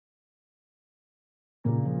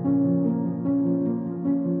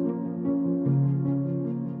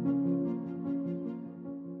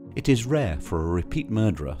It is rare for a repeat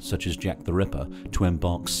murderer such as Jack the Ripper to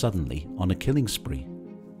embark suddenly on a killing spree.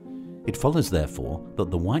 It follows, therefore,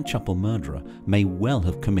 that the Whitechapel murderer may well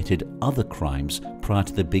have committed other crimes prior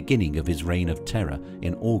to the beginning of his reign of terror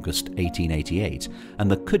in August 1888,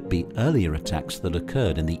 and there could be earlier attacks that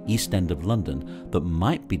occurred in the East End of London that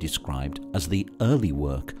might be described as the early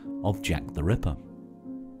work of Jack the Ripper.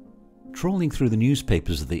 Trawling through the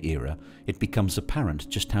newspapers of the era, it becomes apparent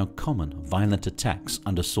just how common violent attacks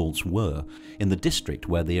and assaults were in the district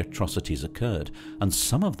where the atrocities occurred, and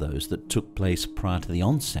some of those that took place prior to the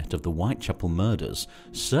onset of the Whitechapel murders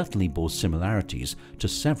certainly bore similarities to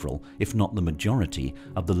several, if not the majority,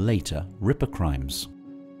 of the later Ripper crimes.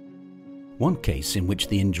 One case in which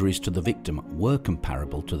the injuries to the victim were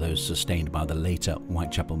comparable to those sustained by the later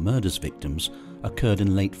Whitechapel murders victims occurred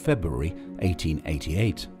in late February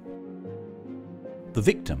 1888. The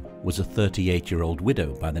victim was a 38-year-old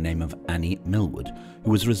widow by the name of Annie Millwood,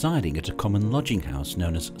 who was residing at a common lodging house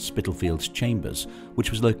known as Spitalfields Chambers, which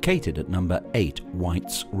was located at number 8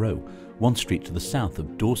 White's Row, one street to the south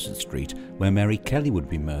of Dorset Street, where Mary Kelly would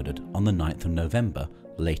be murdered on the 9th of November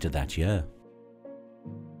later that year.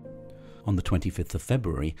 On the 25th of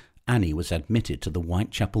February, Annie was admitted to the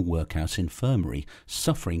Whitechapel Workhouse Infirmary,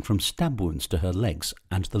 suffering from stab wounds to her legs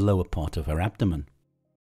and the lower part of her abdomen.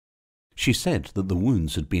 She said that the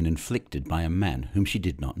wounds had been inflicted by a man whom she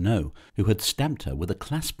did not know, who had stabbed her with a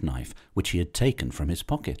clasp knife which he had taken from his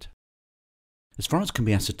pocket. As far as can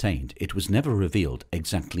be ascertained, it was never revealed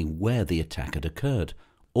exactly where the attack had occurred,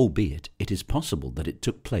 albeit it is possible that it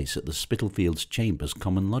took place at the Spitalfields Chambers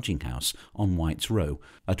common lodging house on White's Row,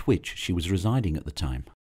 at which she was residing at the time.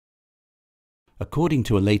 According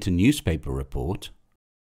to a later newspaper report,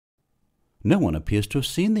 no one appears to have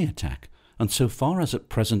seen the attack, and so far as at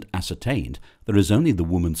present ascertained, there is only the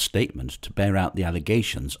woman's statement to bear out the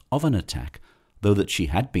allegations of an attack, though that she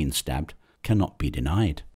had been stabbed cannot be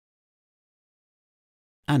denied.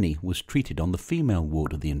 Annie was treated on the female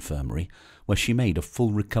ward of the infirmary, where she made a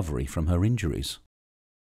full recovery from her injuries.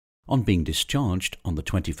 On being discharged on the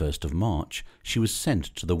 21st of March, she was sent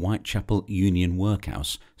to the Whitechapel Union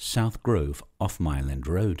Workhouse, South Grove, off Mile End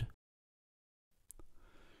Road.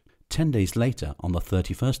 10 days later, on the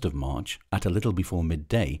 31st of March, at a little before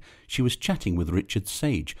midday, she was chatting with Richard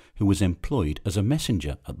Sage, who was employed as a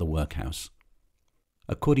messenger at the workhouse.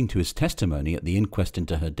 According to his testimony at the inquest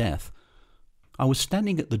into her death, "I was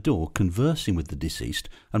standing at the door conversing with the deceased,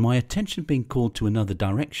 and my attention being called to another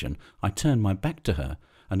direction, I turned my back to her,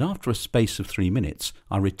 and after a space of 3 minutes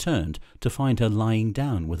I returned to find her lying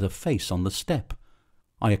down with her face on the step.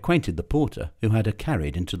 I acquainted the porter, who had her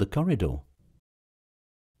carried into the corridor."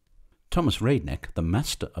 Thomas Radneck, the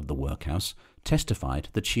master of the workhouse, testified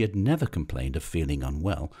that she had never complained of feeling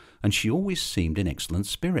unwell, and she always seemed in excellent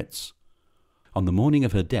spirits. On the morning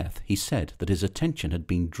of her death, he said that his attention had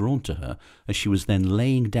been drawn to her as she was then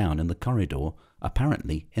laying down in the corridor,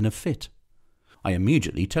 apparently in a fit. "I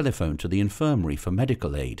immediately telephoned to the infirmary for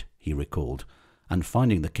medical aid," he recalled, "and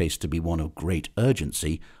finding the case to be one of great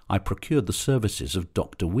urgency, I procured the services of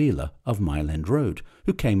Dr. Wheeler of Mile End Road,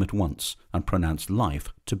 who came at once and pronounced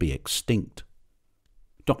life to be extinct.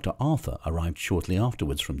 Dr. Arthur arrived shortly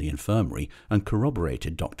afterwards from the infirmary and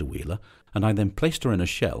corroborated Dr. Wheeler, and I then placed her in a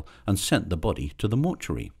shell and sent the body to the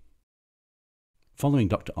mortuary." Following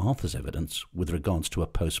Dr. Arthur's evidence with regards to a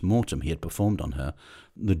post-mortem he had performed on her,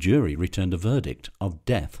 the jury returned a verdict of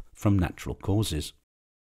death from natural causes.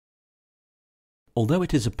 Although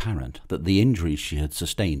it is apparent that the injuries she had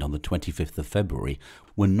sustained on the 25th of February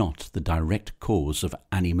were not the direct cause of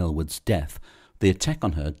Annie Millwood's death, the attack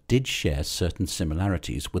on her did share certain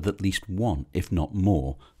similarities with at least one, if not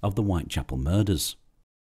more, of the Whitechapel murders.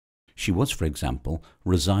 She was, for example,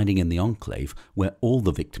 residing in the enclave where all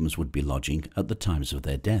the victims would be lodging at the times of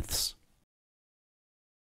their deaths.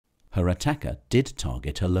 Her attacker did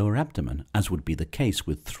target her lower abdomen, as would be the case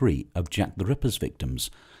with 3 of Jack the Ripper's victims,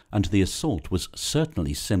 and the assault was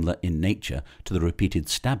certainly similar in nature to the repeated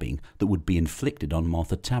stabbing that would be inflicted on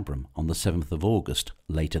Martha Tabram on the 7th of August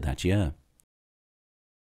later that year.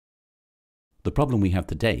 The problem we have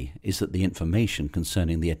today is that the information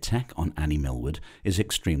concerning the attack on Annie Millwood is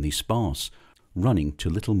extremely sparse, running to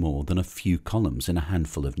little more than a few columns in a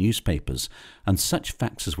handful of newspapers, and such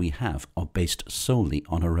facts as we have are based solely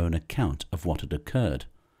on her own account of what had occurred.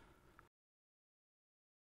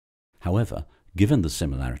 However, given the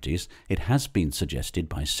similarities, it has been suggested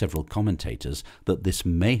by several commentators that this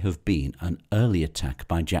may have been an early attack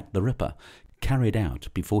by Jack the Ripper, carried out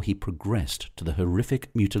before he progressed to the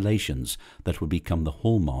horrific mutilations that would become the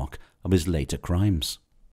hallmark of his later crimes.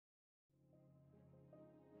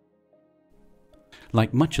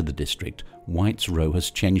 Like much of the district, White's Row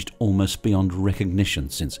has changed almost beyond recognition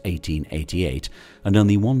since 1888, and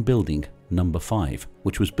only one building, number 5,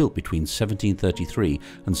 which was built between 1733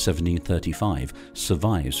 and 1735,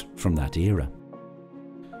 survives from that era.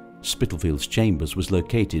 Spittlefield's Chambers was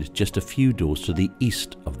located just a few doors to the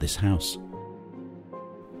east of this house.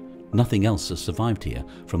 Nothing else has survived here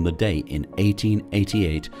from the day in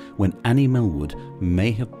 1888 when Annie Millwood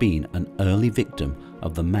may have been an early victim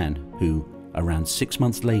of the man who, around 6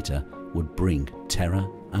 months later, would bring terror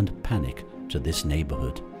and panic to this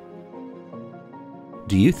neighbourhood.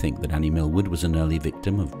 Do you think that Annie Millwood was an early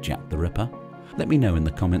victim of Jack the Ripper? Let me know in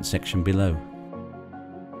the comment section below.